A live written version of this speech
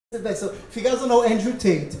So, if you guys don't know Andrew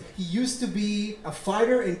Tate, he used to be a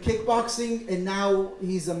fighter in kickboxing, and now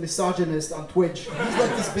he's a misogynist on Twitch. He's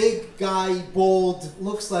like this big guy, bold,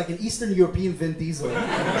 looks like an Eastern European Vin Diesel.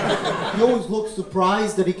 He always looks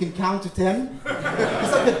surprised that he can count to 10.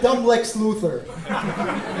 He's like a dumb Lex Luthor.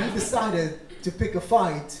 He decided to pick a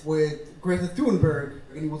fight with Greta Thunberg,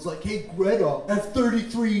 and he was like, "Hey Greta, I have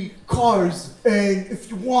 33 cars, and if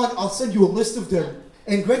you want, I'll send you a list of them."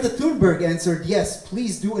 And Greta Thunberg answered, "Yes,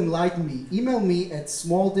 please do enlighten me. Email me at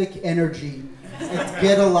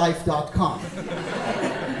smalldickenergy@getalife.com.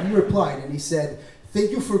 He replied and he said, "Thank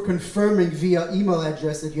you for confirming via email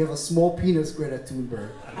address that you have a small penis, Greta Thunberg."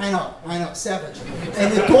 I know, savage.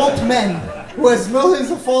 An adult man who has millions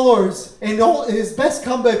of followers, and his best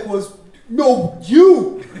comeback was, "No,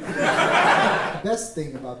 you!" The best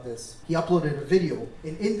thing about this, he uploaded a video,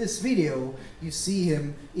 and in this video, you see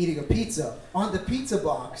him eating a pizza. On the pizza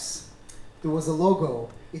box, there was a logo.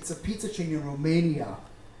 It's a pizza chain in Romania.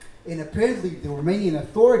 And apparently, the Romanian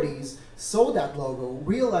authorities saw that logo,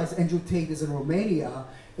 realized Andrew Tate is in Romania,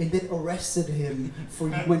 and then arrested him for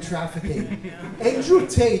human trafficking. Andrew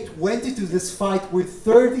Tate went into this fight with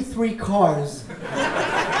 33 cars.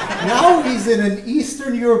 Now he's in an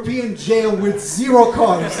Eastern European jail with 0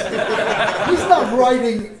 cars. He's not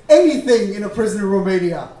writing anything in a prison in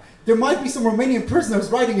Romania. There might be some Romanian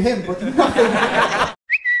prisoners writing him, but nothing.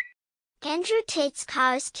 Andrew Tate's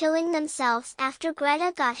cars killing themselves after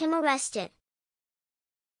Greta got him arrested.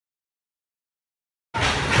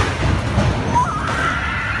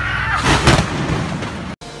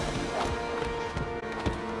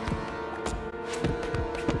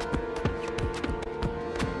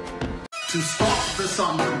 To stop the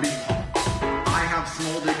sun from being hot, I have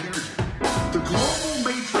small dick energy. The global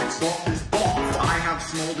matrix got this box. I have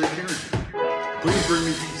small dick energy. Please bring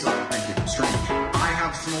me pizza. Thank you. Strange. I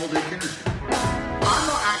have small dick energy. I'm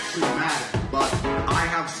not actually mad, but I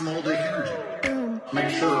have small dick energy.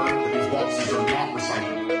 Make sure that these boxes are not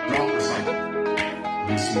recycled. Not recycled.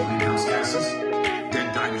 These small greenhouse gases.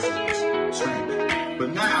 Dead dinosaurs. Strange. But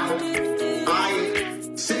now,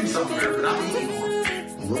 sitting somewhere without eating one.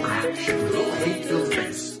 Little hate-filled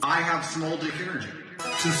face. I have small dick energy.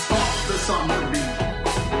 To stop the sun from being hot,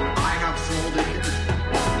 I have small dick energy.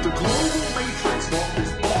 The global matrix got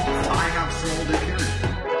this box. I have small dick energy.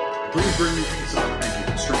 Please bring me pizza. Thank you.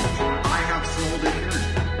 Strange. I have small dick energy.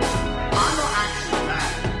 I'm not actually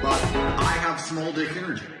mad, but I have small dick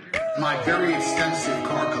energy. My very extensive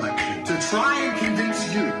car collection. To try and convince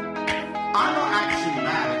you, I'm not actually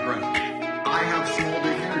mad at Greta. I have small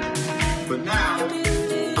dick energy. But now,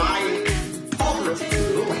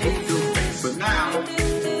 but now,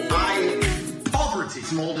 poverty,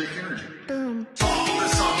 small dick energy. Top the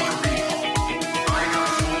sun from being hot. I have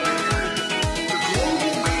small dick energy. The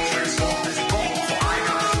global matrix got this box. I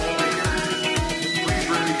have small dick energy. Please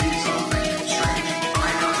bring me pizza. Thank you. Strange. I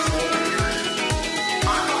have small dick energy.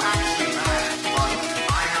 I'm not actually mad, but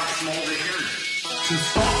I have small dick energy. To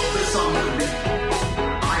stop the sun from being hot.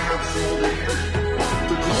 I have small dick energy.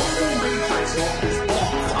 The global matrix got this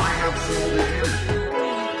box. I have small dick energy.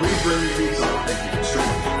 Please bring me pizza. Thank you.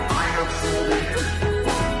 Strange. I have small dick energy.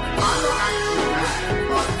 I'm not actually mad,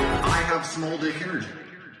 but I have small dick energy.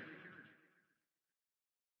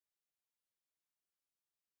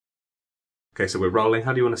 Okay, so we're rolling.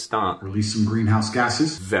 How do you want to start? Release some greenhouse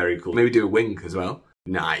gases. Very cool. Maybe do a wink as well.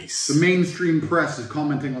 Nice. The mainstream press is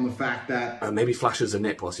commenting on the fact that maybe flash us a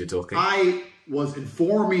nip whilst you're talking. I was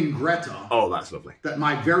informing Greta. Oh, that's lovely. That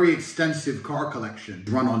my very extensive car collection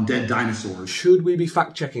run on dead dinosaurs. Should we be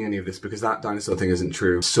fact-checking any of this? Because that dinosaur thing isn't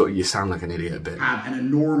true. So you sound like an idiot a bit. Have an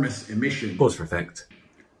enormous emission. Pause for effect.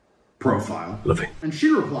 Profile. Lovely. And she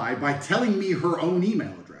replied by telling me her own email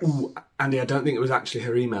address. Ooh, Andy, I don't think it was actually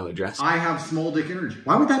her email address. I have small dick energy.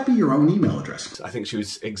 Why would that be your own email address? I think she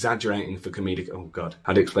was exaggerating for comedic... Oh, God.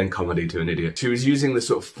 How to explain comedy to an idiot. She was using the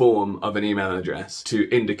sort of form of an email address to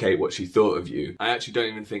indicate what she thought of you. I actually don't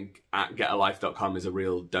even think @getalife.com is a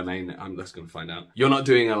real domain. I'm just going to find out. You're not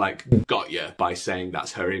doing a, like, got ya by saying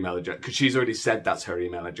that's her email address. Because she's already said that's her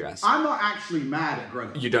email address. I'm not actually mad at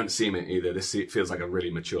Greta. You don't seem it either. This feels like a really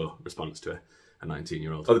mature response to a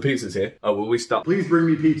 19-year-old. Oh, the pizza's here. Oh, will we stop? Please bring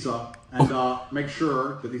me pizza and make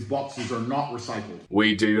sure that these boxes are not recycled.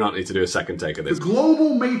 We do not need to do a second take of this. The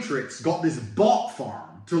global matrix got this bot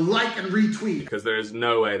farm to like and retweet. Because there is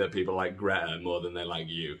no way that people like Greta more than they like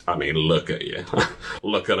you. I mean, look at you.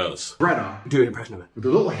 Look at us. Greta. Do an impression of it. With a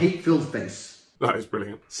little hate-filled face. That is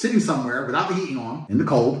brilliant. Sitting somewhere without the heating on, in the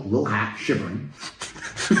cold, little hat, shivering.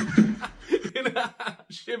 In a hat,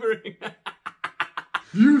 shivering.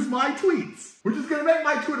 Views my tweets, which is going to make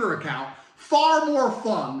my Twitter account far more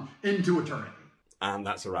fun into eternity. And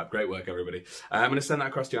that's a wrap. Great work, everybody. I'm going to send that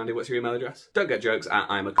across to you, Andy. What's your email address?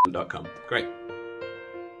 don'tgetjokes@imacunt.com. Great.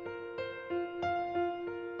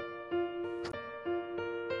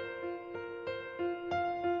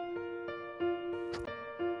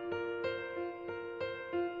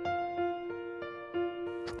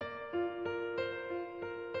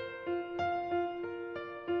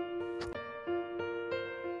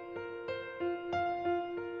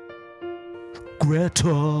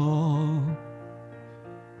 Greta,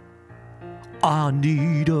 I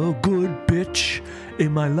need a good bitch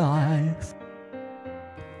in my life.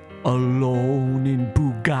 Alone in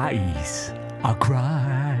Bugattis, I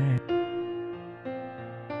cry.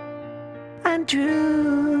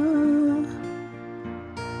 Andrew,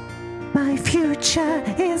 my future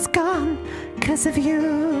is gone 'cause of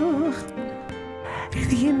you.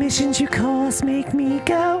 The emissions you cause make me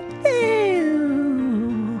go, ew.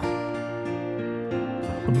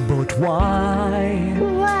 But why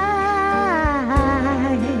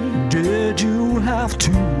did you have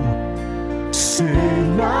to say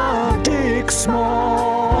my dick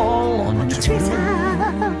small on Twitter?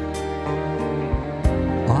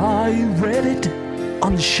 I read it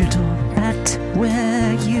on the shitter. But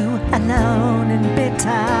were you alone and bitter?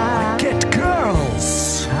 I get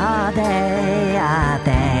girls. Are they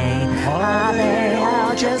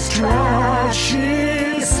all just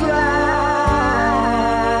trashy slags?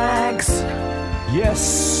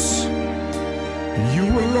 Yes, you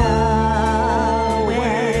will always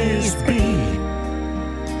be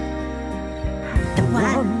the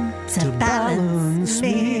one to balance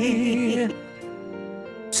me.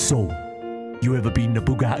 So, you ever been to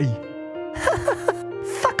Bugatti?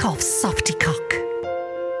 Fuck off, softy cock.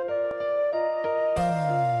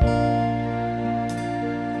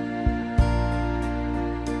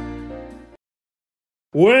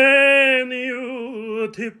 When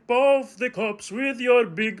you tip off the cups with your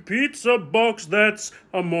big pizza box, that's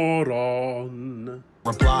a moron.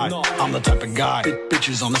 Reply, no. I'm the type of guy,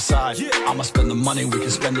 bitches on the side. Yeah. I'ma spend the money, we can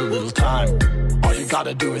spend a little time. All you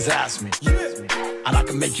gotta do is ask me, and I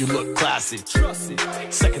can make you look classy.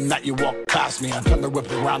 Second that you walk past me, I turned the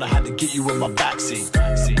whip around, I had to get you in my backseat.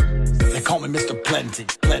 They call me Mr. Plenty.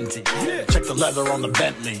 Check the leather on the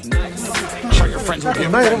Bentley. Show your friends will get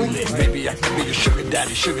friendly. Maybe I can be your sugar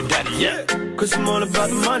daddy, yeah. 'Cause I'm all about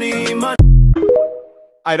the money.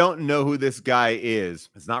 I don't know who this guy is.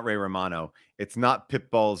 It's not Ray Romano. It's not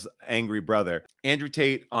Pitbull's angry brother. Andrew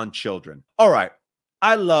Tate on children. All right,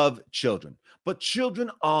 I love children, but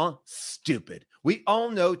children are stupid. We all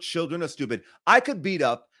know children are stupid. I could beat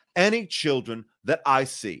up any children that I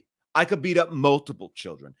see. I could beat up multiple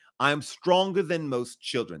children. I am stronger than most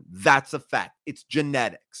children. That's a fact. It's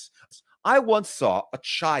genetics. I once saw a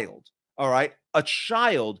child, all right,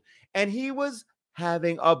 and he was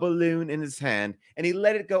having a balloon in his hand, and he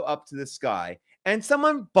let it go up to the sky, and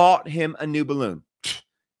someone bought him a new balloon.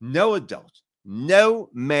 No adult, no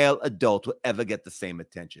male adult will ever get the same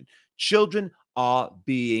attention. Children are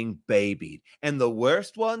being babied, and the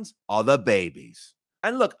worst ones are the babies.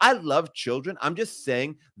 And look, I love children. I'm just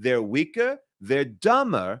saying they're weaker, they're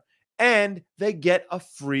dumber, and they get a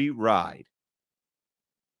free ride.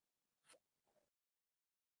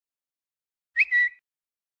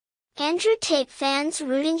 Andrew Tate fans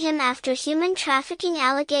rooting him after human trafficking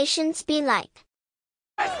allegations be like.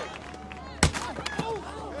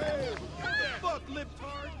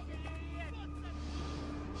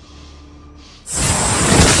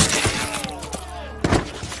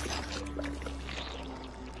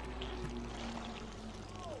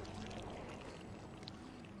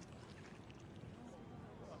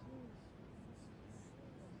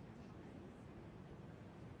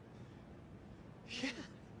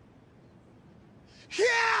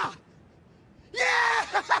 Yeah! Yeah!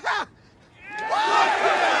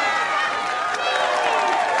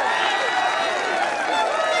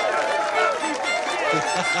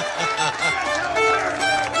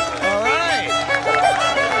 All right.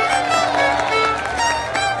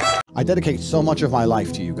 I dedicate so much of my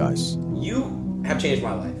life to you guys. You have changed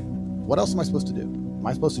my life. What else am I supposed to do? Am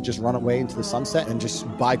I supposed to just run away into the sunset and just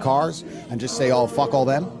buy cars and just say, oh, fuck all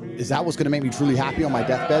them? Is that what's going to make me truly happy on my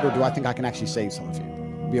deathbed, or do I think I can actually save some of you?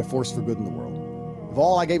 Be a force for good in the world. If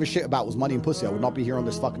all I gave a shit about was money and pussy, I would not be here on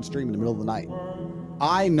this fucking stream in the middle of the night.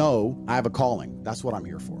 I know I have a calling. That's what I'm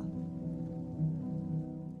here for.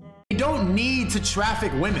 They don't need to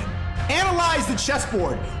traffic women. Analyze the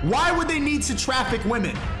chessboard. Why would they need to traffic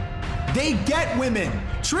women? They get women.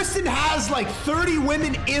 Tristan has like 30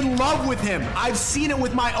 women in love with him. I've seen it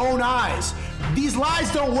with my own eyes. These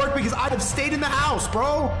lies don't work because I'd have stayed in the house,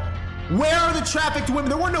 bro. Where are the trafficked women?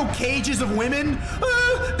 There were no cages of women.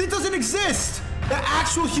 That doesn't exist. The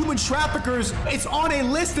actual human traffickers, it's on a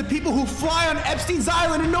list of people who fly on Epstein's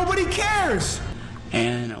Island and nobody cares.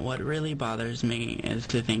 And what really bothers me is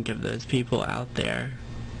to think of those people out there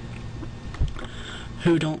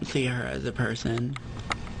who don't see her as a person.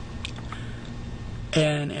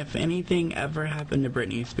 And if anything ever happened to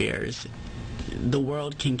Britney Spears, the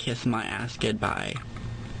world can kiss my ass goodbye.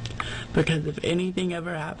 Because if anything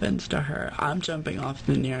ever happens to her, I'm jumping off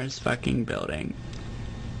the nearest fucking building.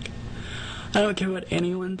 I don't care what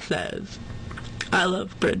anyone says. I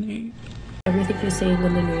love Britney. Everything you're seeing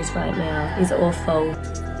in the news right now is awful.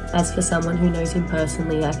 As for someone who knows him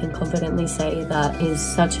personally, I can confidently say that he's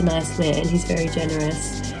such a nice man. He's very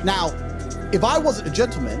generous. Now, if I wasn't a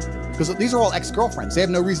gentleman, because these are all ex-girlfriends, they have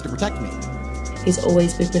no reason to protect me. He's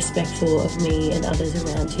always been respectful of me and others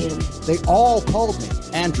around him. They all told me,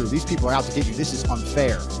 Andrew, these people are out to get you. This is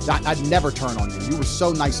unfair. I'd never turn on you. You were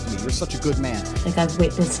so nice to me. You're such a good man. Like, I've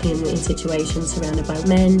witnessed him in situations surrounded by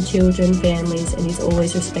men, children, families, and he's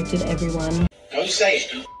always respected everyone. Don't say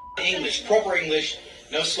it in English, proper English,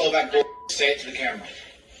 no Slovak bull. Say it to the camera.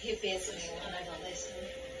 He beats me when I don't listen.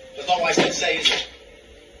 That's not what I said say, is it?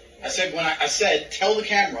 I said when I said, tell the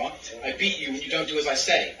camera, I beat you when you don't do as I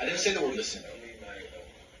say. I didn't say the word listen.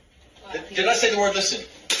 Did I say the word listen?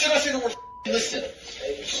 Did I say the word listen?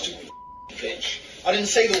 You stupid bitch. I didn't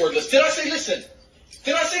say the word listen. Did I say listen?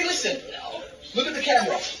 Did I say listen? No. Look at the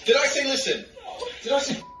camera. Did I say listen? No. Did I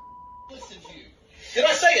say listen to you? Did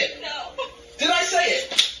I say it? No. Did I say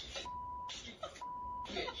it?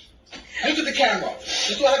 Look at the camera. This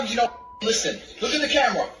is what happens, you don't listen. Look at the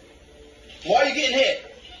camera. Why are you getting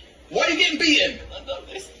hit? Why are you getting beaten? I don't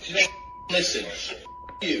listen. You don't listen.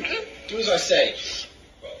 You. Do as I say.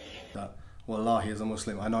 Wallahi, as a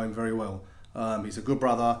Muslim, I know him very well. He's a good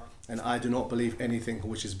brother, and I do not believe anything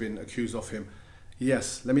which has been accused of him.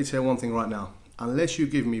 Yes, let me tell you one thing right now. Unless you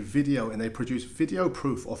give me video and they produce video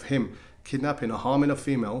proof of him kidnapping or harming a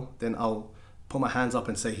female, then I'll put my hands up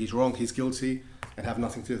and say he's wrong, he's guilty, and have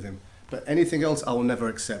nothing to do with him. But anything else I will never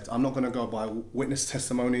accept. I'm not going to go by witness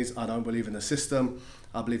testimonies. I don't believe in the system.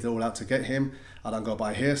 I believe they're all out to get him. I don't go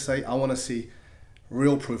by hearsay. I want to see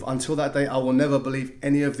real proof. Until that day, I will never believe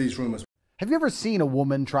any of these rumors. Have you ever seen a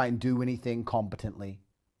woman try and do anything competently?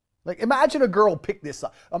 Like, imagine a girl pick this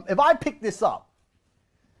up. If I pick this up,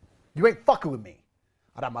 you ain't fucking with me.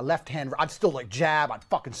 I'd have my left hand, I'd still like jab, I'd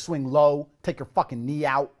fucking swing low, take your fucking knee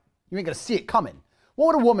out. You ain't gonna see it coming.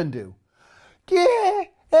 What would a woman do?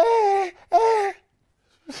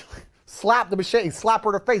 Slap the machete, slap her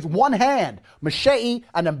in the face. One hand, machete,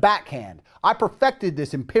 and then backhand. I perfected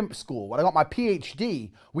this in pimp school. When I got my PhD,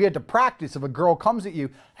 we had to practice if a girl comes at you,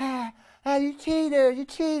 you cheater, you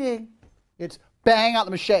cheating. It's bang out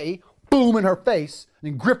the machete, boom in her face,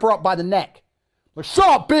 and then grip her up by the neck. Like, shut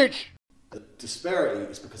up, bitch! The disparity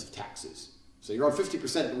is because of taxes. So you're on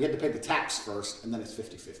 50%, but we had to pay the tax first, and then it's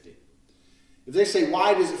 50-50. If they say,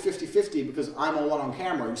 why is it 50-50? Because I'm the one on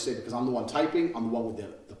camera. You say, because I'm the one typing, I'm the one with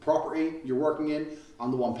the property you're working in,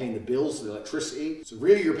 I'm the one paying the bills, the electricity. So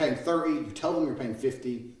really you're paying 30, you tell them you're paying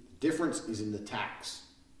 50. The difference is in the tax.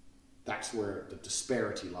 That's where the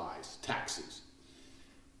disparity lies, taxes.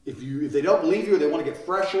 If they don't believe you or they want to get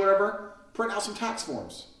fresh or whatever, print out some tax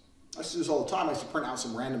forms. I used to do this all the time. I used to print out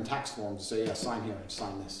some random tax forms and say, yeah, sign here and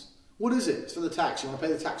sign this. What is it? It's for the tax. You want to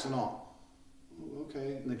pay the tax or not?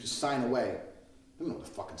 Okay. And they just sign away. I don't know what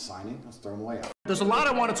they're fucking signing. Let's throw them away out. There's a lot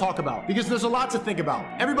I want to talk about because there's a lot to think about.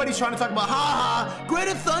 Everybody's trying to talk about,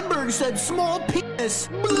 Greta Thunberg said small penis.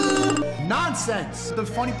 Nonsense. The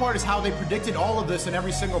funny part is how they predicted all of this in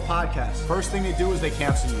every single podcast. First thing they do is they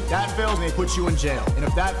cancel you. That fails, they put you in jail. And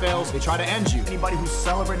if that fails, they try to end you. Anybody who's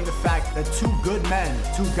celebrating the fact that two good men,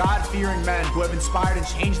 two God-fearing men who have inspired and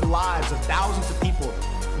changed the lives of thousands of people,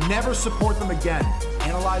 never support them again.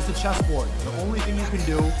 Analyze the chessboard. The only thing you can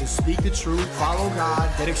do is speak the truth, follow God,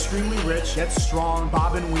 get extremely rich, get strong,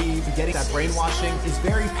 bob and weave. Getting that brainwashing is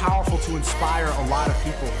very powerful to inspire a lot of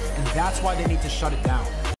people, and that's why they need to shut it down.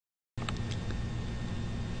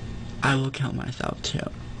 I will kill myself too.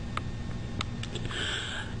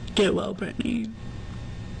 Get well, Brittany.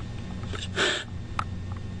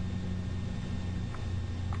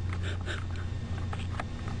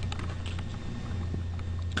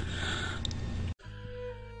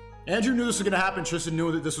 Andrew knew this was going to happen. Tristan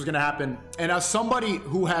knew that this was going to happen. And as somebody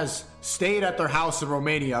who has stayed at their house in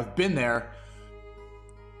Romania, I've been there,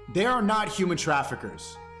 they are not human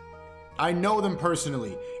traffickers. I know them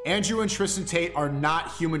personally. Andrew and Tristan Tate are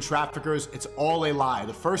not human traffickers. It's all a lie.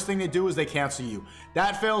 The first thing they do is they cancel you.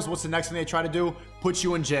 That fails, what's the next thing they try to do? Put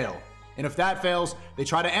you in jail. And if that fails, they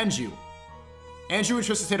try to end you. Andrew and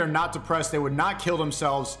Tristan Tate are not depressed. They would not kill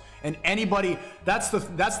themselves. And anybody, that's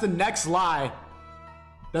the next lie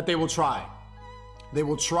that they will try. They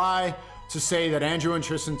will try to say that Andrew and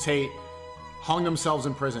Tristan Tate hung themselves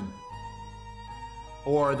in prison,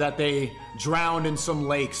 or that they drowned in some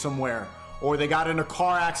lake somewhere, or they got in a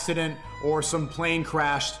car accident, or some plane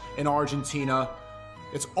crashed in Argentina.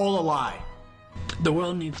 It's all a lie. The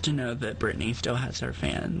world needs to know that Britney still has her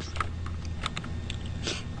fans.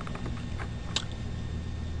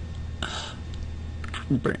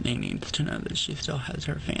 Britney needs to know that she still has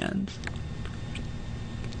her fans.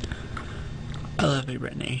 I love you,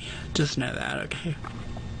 Britney. Just know that, okay?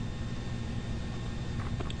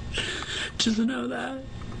 Just know that.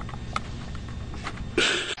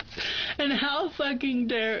 And how fucking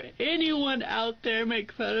dare anyone out there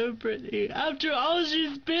make fun of Britney after all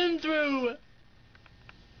she's been through?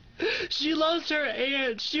 She lost her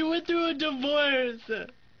aunt. She went through a divorce.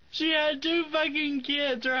 She had 2 fucking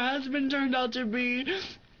kids. Her husband turned out to be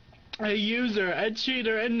a user, a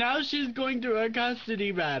cheater, and now she's going through a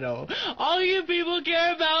custody battle. All you people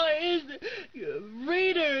care about is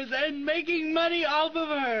readers and making money off of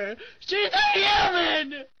her. She's a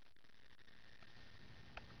human!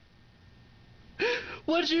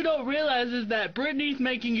 What you don't realize is that Britney's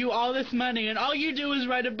making you all this money, and all you do is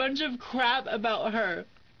write a bunch of crap about her.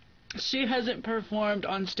 She hasn't performed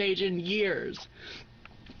on stage in years.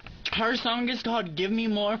 Her song is called Give Me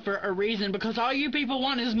More for a reason, because all you people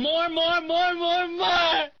want is more, more, more, more,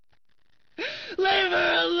 more! Leave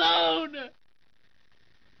her alone!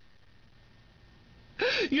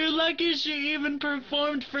 You're lucky she even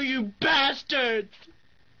performed for you bastards!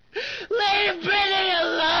 Leave Britney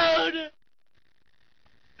alone!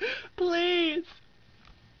 Please!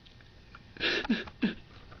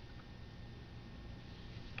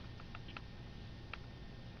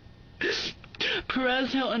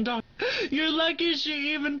 Perez Hilton Dog. You're lucky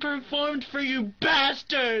she even performed for you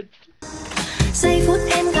bastards! Giây phút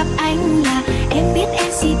em gặp anh là em biết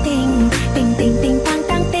em si tình, tình tình tình tang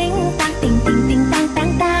tang ting tang tình tình tình tang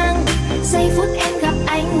tang tang. Giây phút em gặp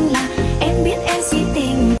anh là em biết em si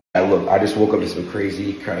tình. Look, I just woke up to some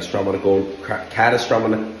crazy catastrophic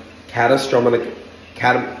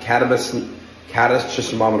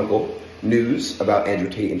news about Andrew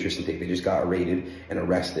Tate and Tristan Tate. They just got arrested and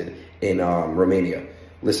arrested in Romania.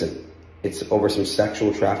 Listen, it's over some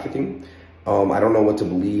sexual trafficking. I don't know what to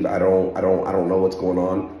believe. I don't know what's going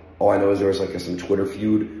on. All I know is there was like some Twitter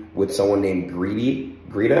feud with someone named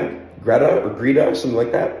Greta, or something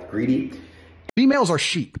like that. Greedy. Females are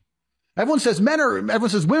sheep. Everyone says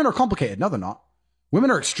women are complicated. No, they're not.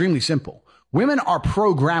 Women are extremely simple. Women are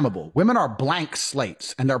programmable. Women are blank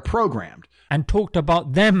slates, and they're programmed. And talked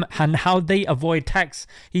about them and how they avoid tax.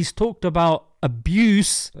 He's talked about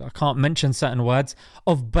abuse, I can't mention certain words,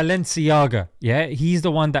 of Balenciaga. Yeah, he's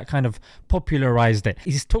the one that kind of popularized it.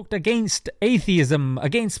 He's talked against atheism,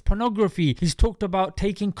 against pornography. He's talked about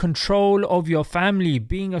taking control of your family,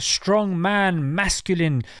 being a strong man,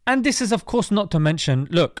 masculine. And this is, of course, not to mention,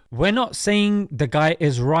 look, we're not saying the guy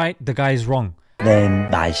is right, the guy is wrong. Then,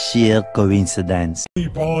 by sheer coincidence,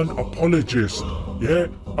 Taliban apologist, yeah?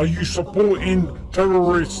 Are you supporting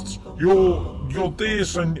terrorists? You're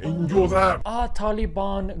this and you're that. Are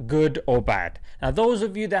Taliban good or bad? Now, those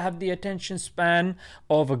of you that have the attention span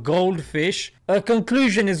of a goldfish, the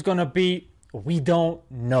conclusion is going to be, we don't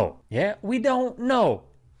know. Yeah, we don't know.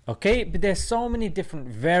 Okay, but there's so many different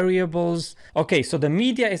variables. Okay, so the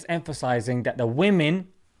media is emphasizing that the women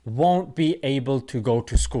won't be able to go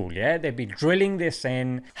to school. Yeah, they'll be drilling this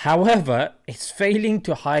in. However, it's failing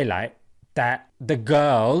to highlight that the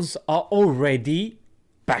girls are already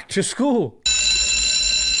back to school.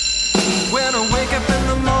 When I wake up in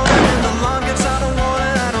the morning and the alarm gets out of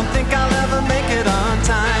warning, I don't think I'll ever make it on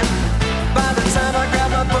time. By the time I grab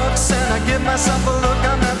my books and I give myself a look,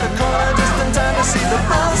 I'm at the corner just in time to see the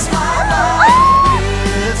bus fly by.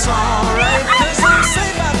 It's alright, 'cause I'm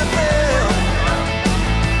saved by the bell.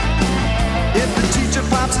 If the teacher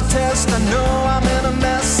pops a test, I know I'm in a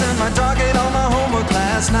mess, and my dog ate all my homework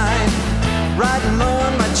last night. Riding low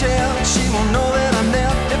in my chair, she won't know that I'm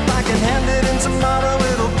there. If I can hand it in tomorrow,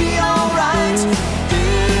 it'll be alright.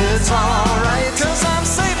 It's alright, 'cause I'm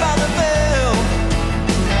saved by the bell.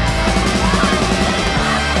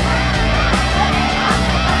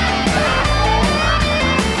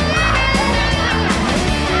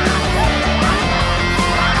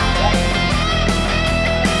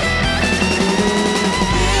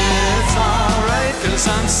 It's alright, 'cause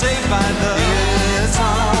I'm saved by the. It's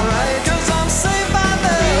alright, 'cause I'm saved by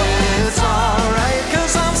the. It's alright,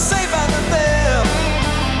 'cause I'm saved by the bell.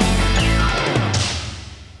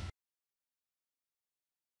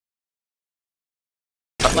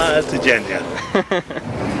 Ma codziennie.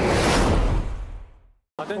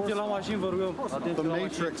 The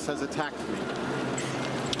Matrix has attacked me.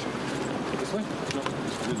 This way? No.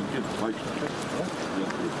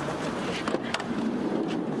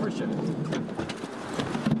 Appreciate it.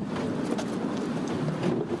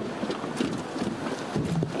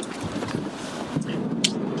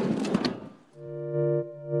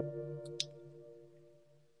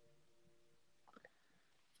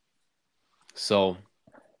 So,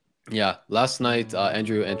 yeah, last night,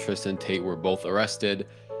 Andrew and Tristan Tate were both arrested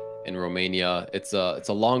in Romania. It's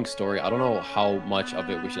a long story. I don't know how much of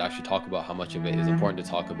it we should actually talk about, how much of it is important to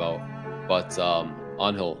talk about. But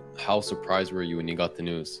Anhil, how surprised were you when you got the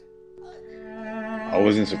news? I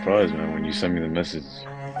wasn't surprised, man, when you sent me the message.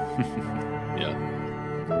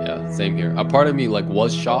 Yeah, same here. A part of me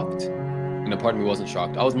was shocked, and a part of me wasn't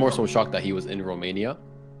shocked. I was more so shocked that he was in Romania.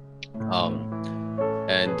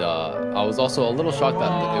 And I was also a little shocked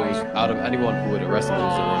that it was out of anyone who would arrest him, it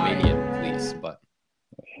was the Romanian police, but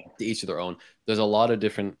to each of their own. There's a lot of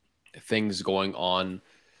different things going on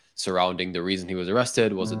surrounding the reason he was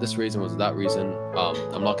arrested. Was it this reason? Was it that reason?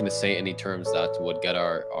 I'm not going to say any terms that would get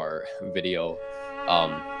our video,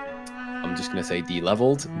 I'm just going to say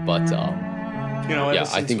de-leveled, but you know, yeah,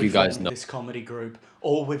 I think you guys know. This comedy group,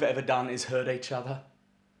 all we've ever done is hurt each other.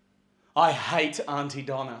 I hate Auntie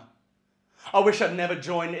Donna. I wish I'd never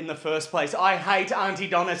joined in the first place. I hate Auntie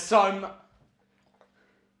Donna so much.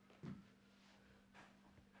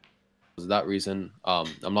 Was that reason? I'm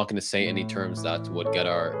not going to say any terms that would get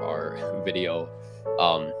our video,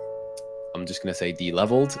 I'm just going to say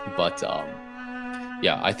de-leveled, but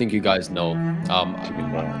yeah, I think you guys know.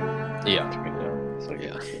 Yeah.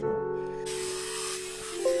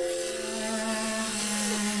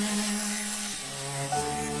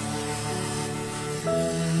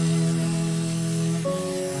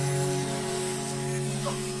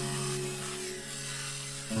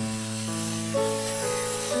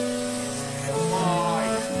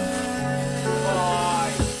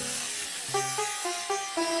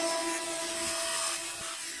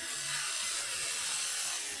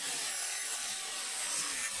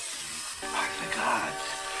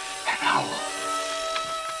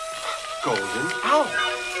 Golden owl.